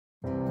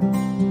Hello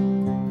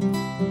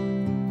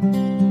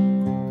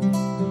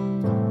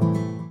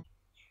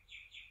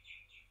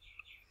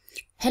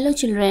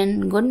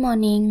children, good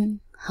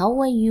morning. How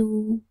are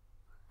you?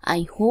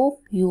 I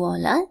hope you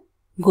all are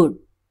good.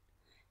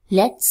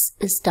 Let's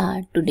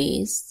start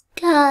today's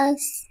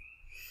class.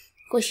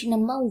 Question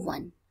number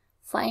 1.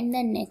 Find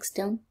the next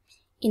term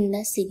in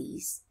the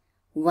series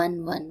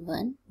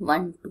 111,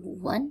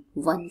 121,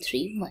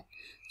 131.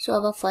 So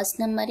our first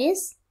number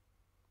is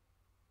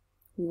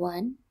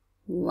 1,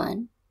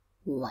 1,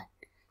 1.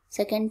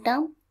 Second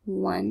term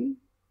 1,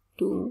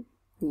 2,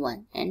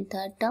 1. And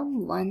third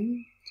term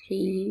 1,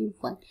 3,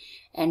 1.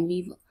 And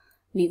we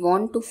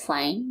want to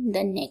find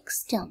the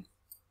next term.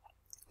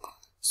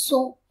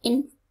 So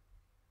in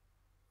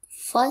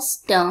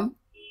first term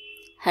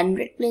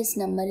 100 place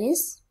number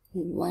is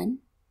 1.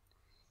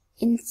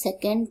 In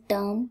second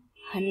term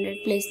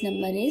 100 place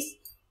number is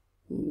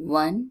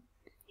 1.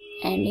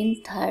 And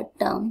in third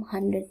term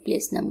 100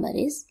 place number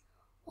is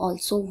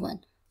also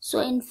 1. So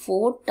in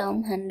fourth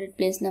term 100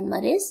 place number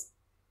is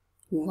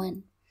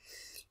 1.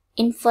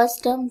 In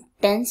first term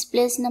tens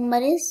place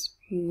number is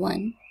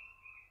 1.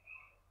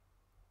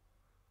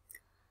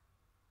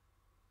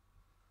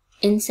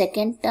 In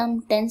second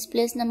term tens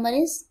place number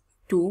is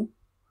 2.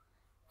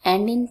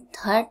 And in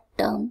third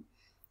term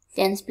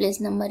tens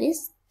place number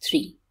is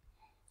 3.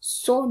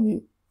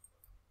 So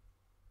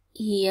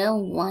here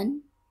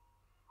 1,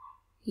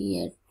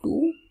 here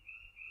 2,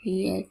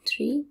 here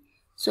 3.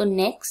 So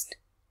next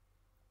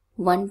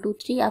 1, 2,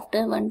 3.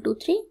 After 1, 2,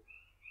 3,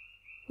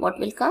 what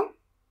will come?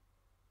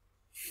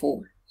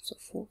 4. So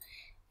 4.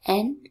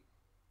 And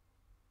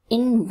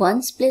in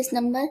ones place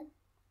number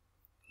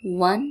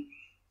 1,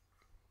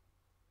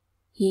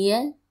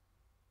 here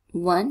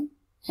 1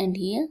 and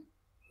here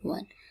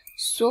 1.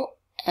 So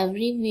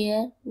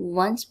everywhere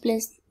ones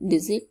place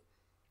digit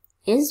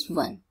is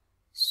 1.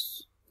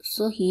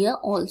 So here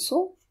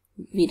also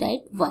we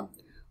write 1.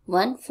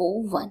 1,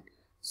 4, 1.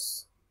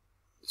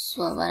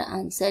 So our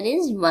answer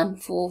is 1,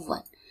 4,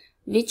 1.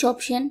 Which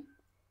option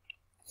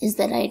is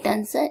the right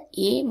answer?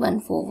 A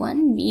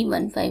 141, B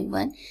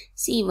 151,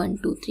 C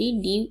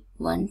 123, D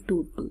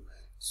 122.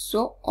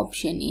 So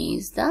option A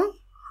is the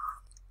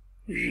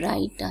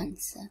right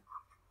answer.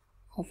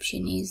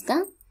 Option A is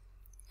the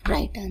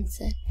right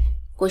answer.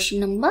 Question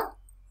number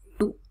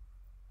 2.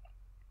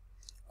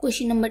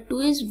 Question number 2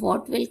 is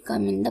what will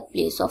come in the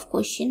place of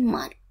question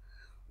mark?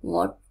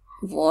 What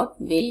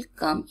will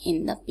come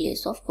in the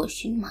place of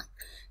question mark?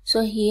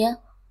 So here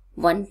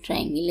one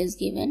triangle is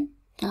given.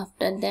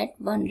 After that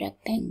one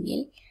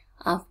rectangle.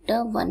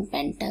 After one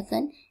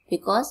pentagon,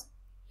 because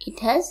it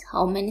has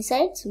how many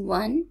sides?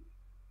 1,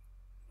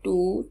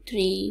 2,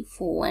 3,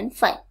 4 and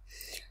 5.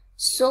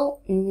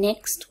 So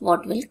next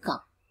what will come?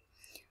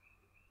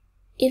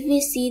 If we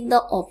see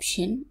the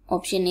option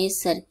A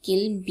is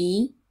circle,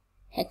 B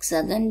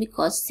hexagon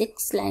because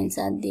 6 lines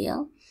are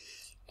there,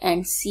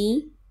 and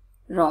C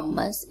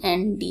rhombus,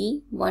 and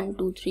D 1,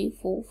 2, 3,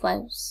 4,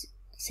 5,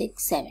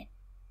 6, 7.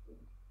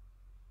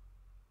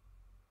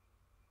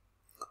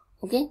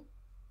 Okay.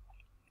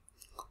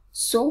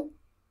 So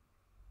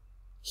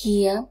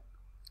here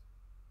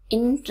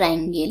in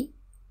triangle,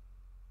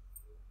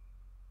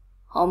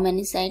 how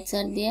many sides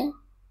are there?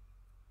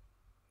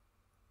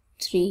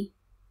 3.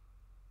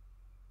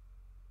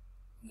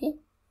 Okay.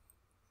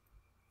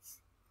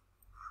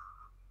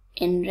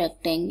 In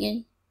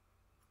rectangle,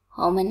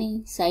 how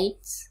many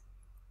sides?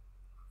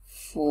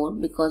 4,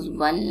 because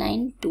 1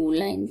 line, 2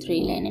 line,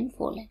 3 line and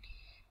 4 line.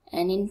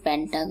 And in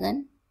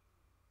pentagon,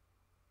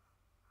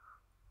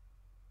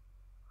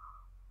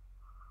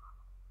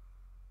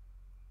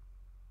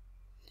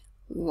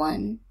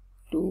 1,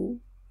 2,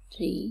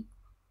 3,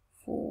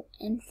 4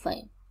 and 5.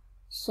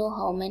 So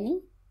how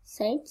many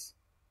sides?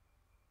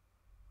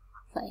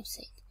 5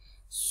 sides.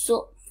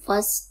 So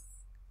first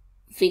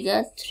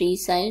figure 3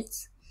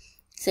 sides,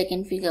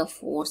 second figure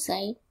 4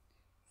 sides,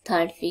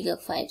 third figure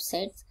 5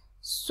 sides.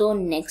 So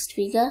next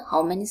figure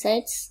how many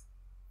sides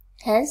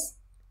has?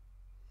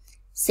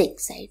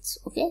 6 sides.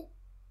 Okay,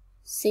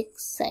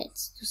 6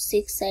 sides. So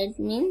 6 sides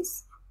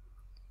means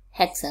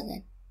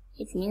hexagon.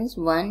 It means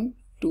 1,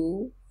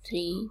 2,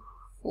 3,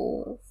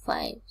 4,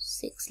 5,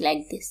 6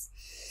 like this.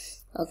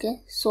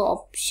 Okay, so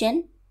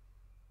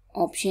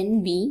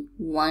option B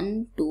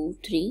 1, 2,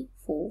 3,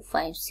 4,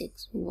 5,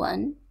 6.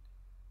 1,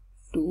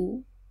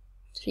 2,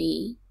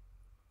 3,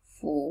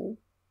 4,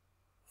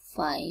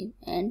 5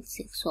 and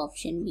 6. So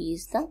option B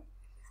is the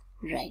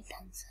right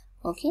answer.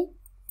 Okay.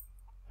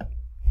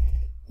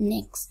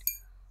 Next,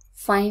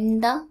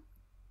 find the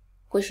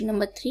question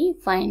number 3.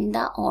 Find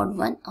the odd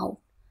one out.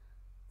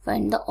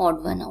 Find the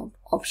odd one out.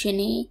 Option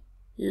A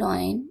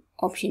lion,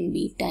 option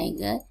B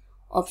tiger,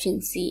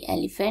 option C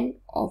elephant,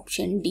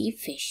 option D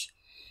fish.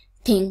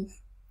 Think,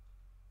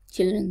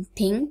 children,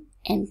 think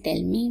and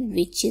tell me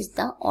which is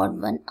the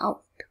odd one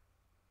out.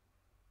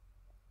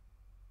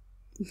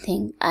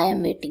 Think, I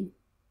am waiting.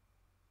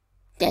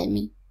 Tell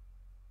me.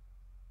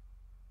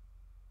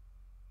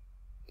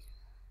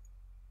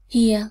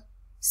 Here,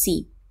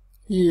 see,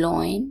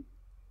 lion,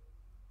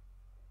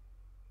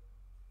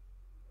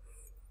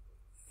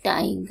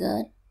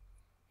 tiger,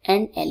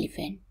 and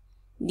elephant.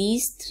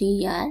 These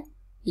three are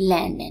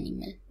land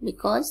animal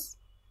because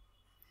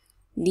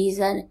these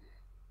are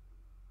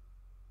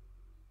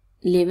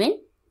live in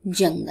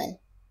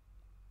jungle.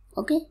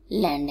 Okay,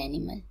 land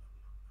animal.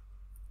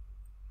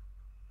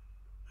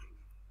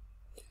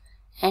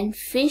 And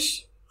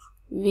fish,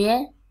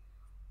 where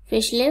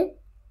fish live?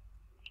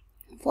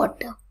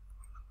 Water.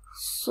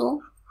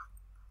 So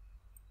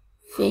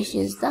fish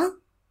is the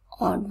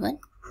odd one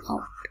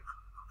out.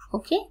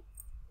 Okay.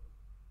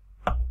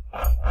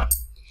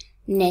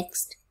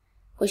 Next,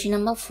 question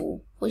number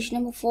 4. Question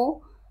number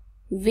 4.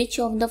 Which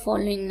of the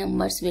following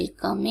numbers will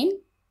come in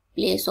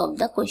place of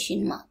the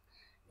question mark?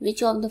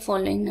 Which of the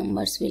following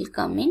numbers will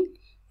come in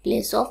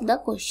place of the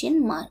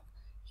question mark?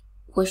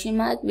 Question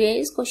mark, where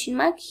is question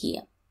mark?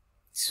 Here.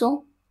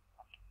 So,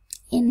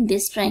 in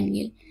this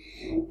triangle,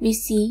 we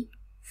see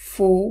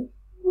 4,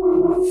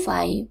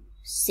 5,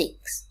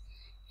 6.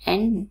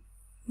 And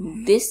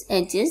this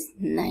edge is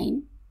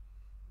 9.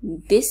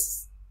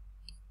 This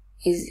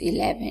is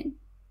 11.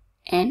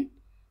 And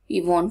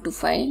we want to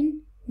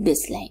find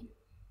this line.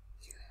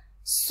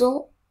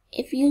 So,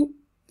 if you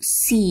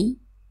see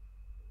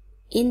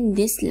in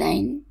this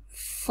line,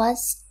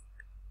 first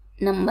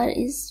number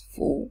is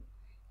 4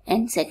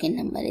 and second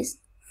number is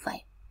 5.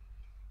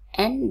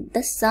 And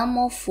the sum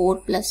of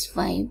 4 plus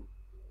 5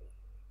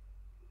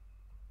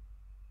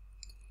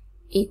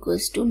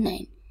 equals to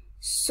 9.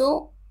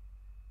 So,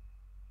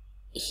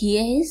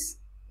 here is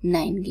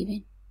 9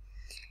 given.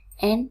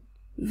 And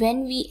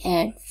when we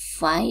add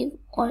 5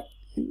 or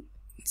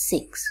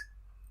 6,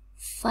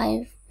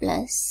 5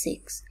 plus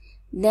 6,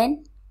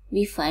 then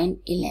we find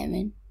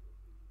 11.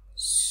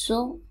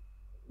 So,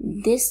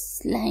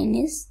 this line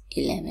is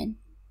 11.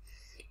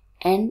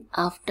 And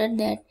after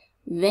that,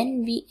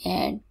 when we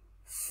add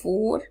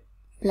 4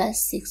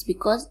 plus 6,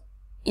 because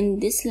in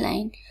this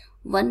line,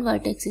 one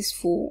vertex is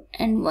 4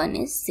 and one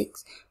is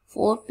 6.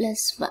 4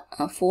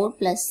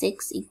 plus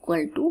 6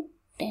 equal to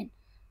 10.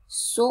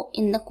 So,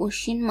 in the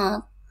question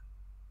mark,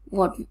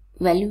 what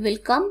value will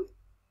come?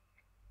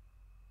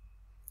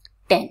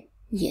 10.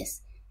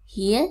 Yes.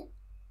 Here,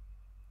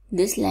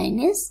 this line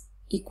is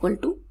equal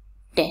to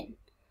 10.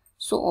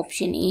 So,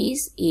 option A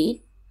is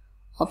 8.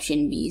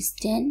 Option B is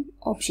 10.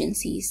 Option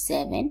C is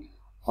 7.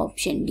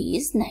 Option D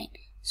is 9.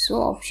 So,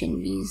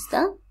 option B is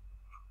the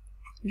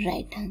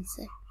right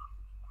answer.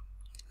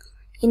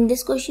 In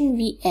this question,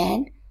 we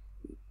add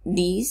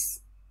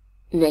these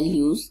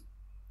values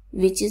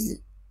which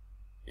is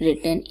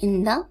written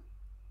in the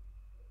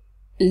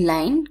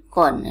line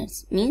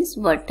corners, means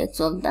vertex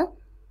of the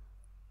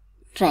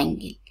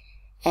triangle.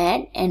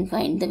 Add and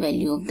find the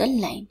value of the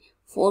line.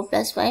 4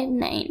 plus 5,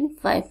 9.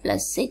 5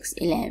 plus 6,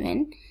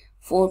 11.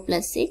 4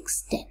 plus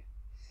 6, 10.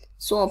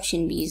 So,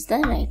 option B is the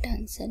right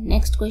answer.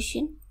 Next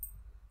question.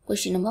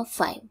 Question number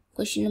 5.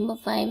 Question number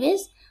 5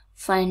 is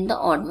find the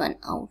odd one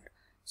out.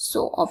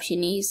 So,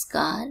 option A is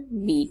car,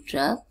 B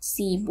truck,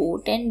 C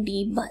boat and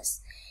D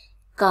bus.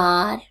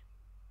 Car,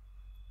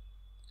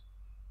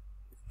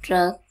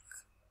 truck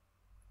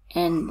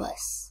and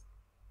bus.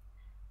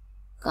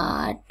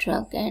 Car,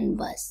 truck and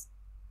bus.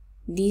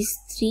 These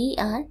three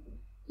are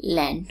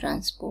land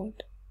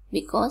transport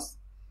because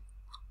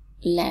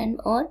land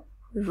or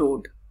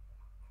road.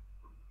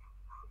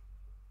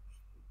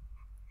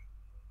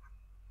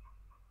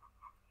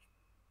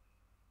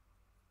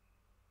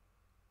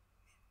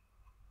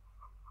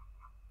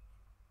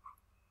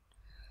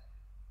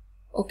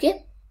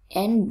 Okay,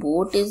 and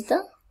boat is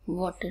the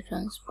water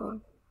transport.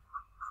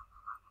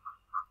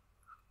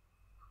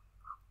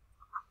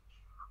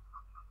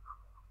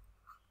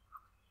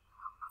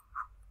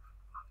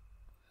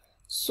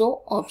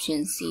 So,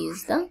 option C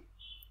is the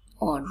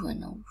odd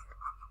one out.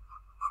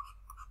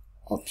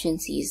 Option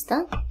C is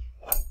the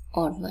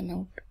odd one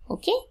out.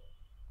 Okay?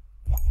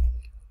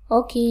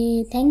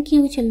 Okay, thank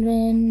you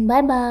children.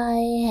 Bye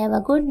bye. Have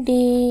a good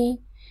day.